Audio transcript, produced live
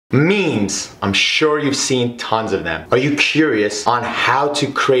Memes. I'm sure you've seen tons of them. Are you curious on how to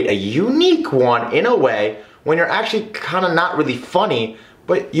create a unique one in a way when you're actually kind of not really funny,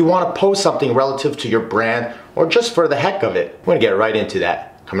 but you want to post something relative to your brand or just for the heck of it? We're gonna get right into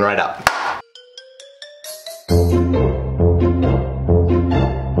that. Coming right up.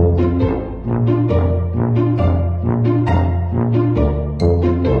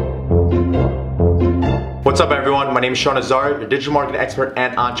 What's up everyone, my name is Azari, your digital marketing expert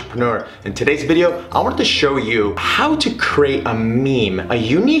and entrepreneur. In today's video, I wanted to show you how to create a meme, a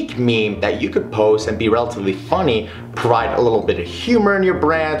unique meme that you could post and be relatively funny, provide a little bit of humor in your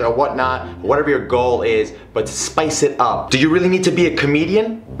brand or whatnot, whatever your goal is, but to spice it up. Do you really need to be a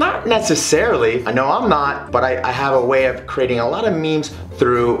comedian? Not necessarily. I know I'm not, but I have a way of creating a lot of memes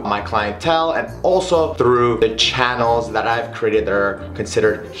through my clientele and also through the channels that I've created that are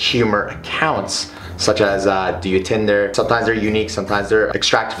considered humor accounts, such as Do You Tinder. Sometimes they're unique, sometimes they're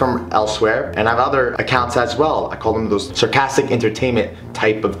extracted from elsewhere, and I have other accounts as well. I call them those sarcastic entertainment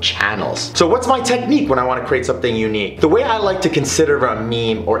type of channels. So what's my technique when I want to create something unique? The way I like to consider a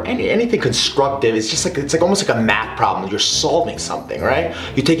meme or anything constructive is just like, it's like almost like a math problem. You're solving something, right?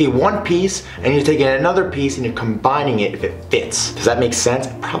 You're taking one piece and you're taking another piece and you're combining it if it fits. Does that make sense?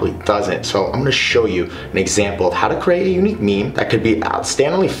 It probably doesn't. So I'm gonna show you an example of how to create a unique meme that could be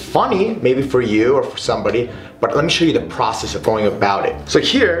outstandingly funny, maybe for you or for somebody, but let me show you the process of going about it. So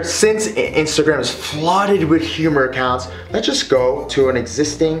here, since Instagram is flooded with humor accounts, let's just go to an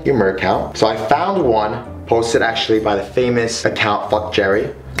existing humor account. So I found one, posted actually by the famous account Fuck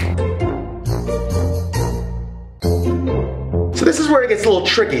Jerry. So this is where it gets a little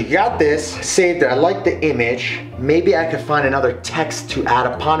tricky. You got this, saved it, I like the image. Maybe I could find another text to add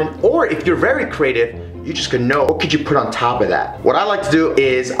upon it, or if you're very creative, you just could know what could you put on top of that. What I like to do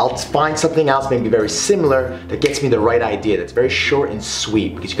is I'll find something else maybe very similar that gets me the right idea, that's very short and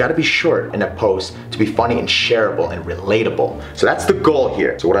sweet, because you gotta be short in a post to be funny and shareable and relatable. So that's the goal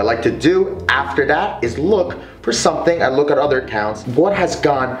here. So what I like to do after that is look for something. I look at other accounts, what has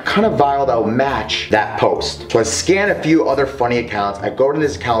gone kind of viral that will match that post. So I scan a few other funny accounts. I go to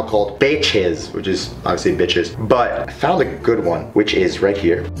this account called Bitches, which is obviously bitches, but I found a good one, which is right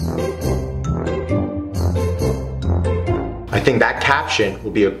here. I think that caption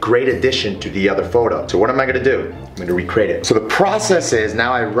will be a great addition to the other photo. So what am I gonna do? I'm gonna recreate it. So the process is,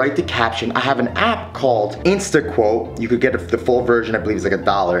 now I write the caption. I have an app called InstaQuote. You could get the full version, I believe it's like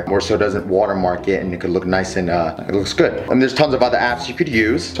 $1, more so it doesn't watermark it and it could look nice and it looks good. And there's tons of other apps you could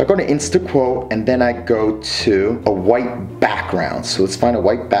use. So I go to InstaQuote and then I go to a white background. So let's find a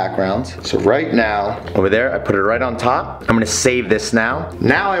white background. So right now, over there, I put it right on top. I'm gonna save this now.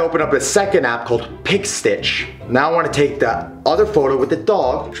 Now I open up a second app called PicStitch. Now I want to take the other photo with the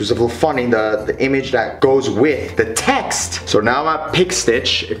dog, which was a little funny, the image that goes with the text. So now I'm at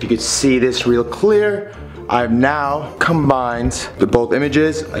PicStitch. If you could see this real clear, I've now combined the both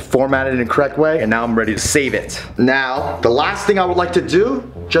images, I formatted it in the correct way, and now I'm ready to save it. Now, the last thing I would like to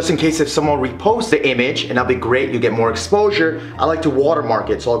do, just in case if someone reposts the image, and that'll be great, you get more exposure, I like to watermark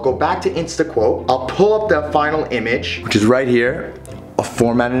it. So I'll go back to InstaQuote, I'll pull up the final image, which is right here. I'll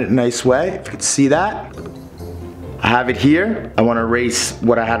format it in a nice way, if you could see that. I have it here. I want to erase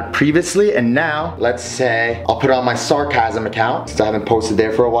what I had previously, and now let's say I'll put it on my sarcasm account since I haven't posted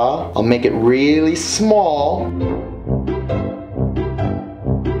there for a while. I'll make it really small.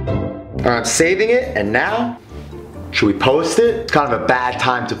 Alright, I'm saving it, and now should we post it? It's kind of a bad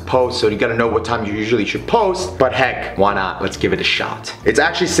time to post, so you gotta know what time you usually should post, but heck, why not? Let's give it a shot. It's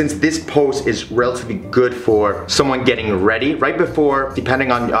actually, since this post is relatively good for someone getting ready, right before,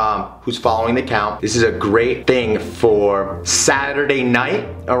 depending on who's following the account, this is a great thing for Saturday night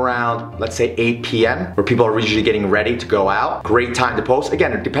around, let's say 8 p.m., where people are usually getting ready to go out. Great time to post,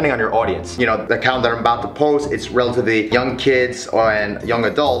 again, depending on your audience. You know, the account that I'm about to post, it's relatively young kids and young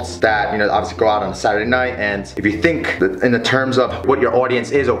adults that, you know, obviously go out on a Saturday night, and if you think in the terms of what your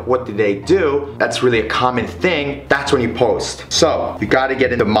audience is or what do they do, that's really a common thing, that's when you post. So you got to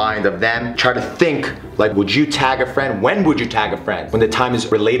get in the mind of them. Try to think like, would you tag a friend? When would you tag a friend? When the time is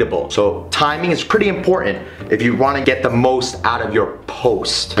relatable. So timing is pretty important if you want to get the most out of your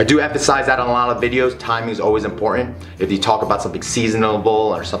post. I do emphasize that on a lot of videos. Timing is always important. If you talk about something seasonable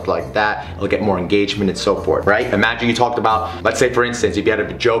or something like that, it'll get more engagement and so forth, right? Imagine you talked about, let's say for instance, if you had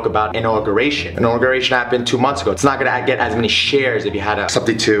a joke about inauguration. Inauguration happened 2 months ago. It's not gonna get as many shares if you had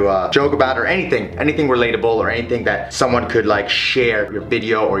something to joke about, or anything relatable, or anything that someone could like share your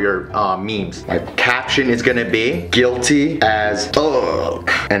video or your memes. My caption is gonna be guilty as ugh,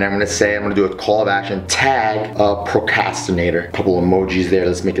 and I'm gonna do a call of action, tag a procrastinator. A couple emojis there,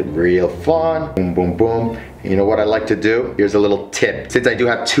 let's make it real fun. Boom, boom, boom. You know what I like to do? Here's a little tip. Since I do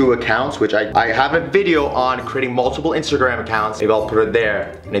have 2 accounts, which I have a video on creating multiple Instagram accounts, maybe I'll put it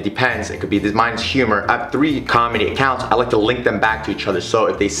there, and it depends. It could be this, mine's humor. I have 3 comedy accounts. I like to link them back to each other. So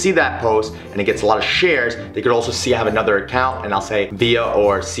if they see that post and it gets a lot of shares, they could also see I have another account, and I'll say via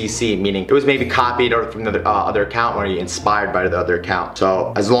or CC, meaning it was maybe copied or from the other account or inspired by the other account.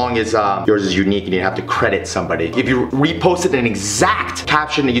 So as long as yours is unique and you have to credit somebody. If you reposted an exact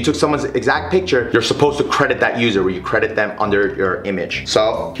caption and you took someone's exact picture, you're supposed to credit that user, where you credit them under your image.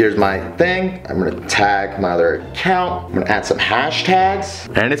 So here's my thing. I'm gonna tag my other account. I'm gonna add some hashtags,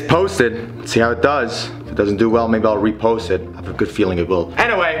 and it's posted. Let's see how it does. If it doesn't do well, maybe I'll repost it. I have a good feeling it will.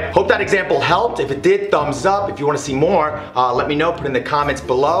 Anyway, hope that example helped. If it did, thumbs up. If you want to see more, let me know. Put in the comments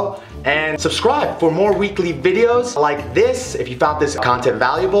below. And subscribe for more weekly videos like this if you found this content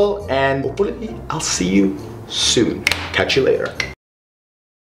valuable. And hopefully, I'll see you soon. Catch you later.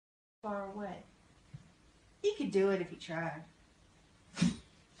 Far away. You could do it if you tried.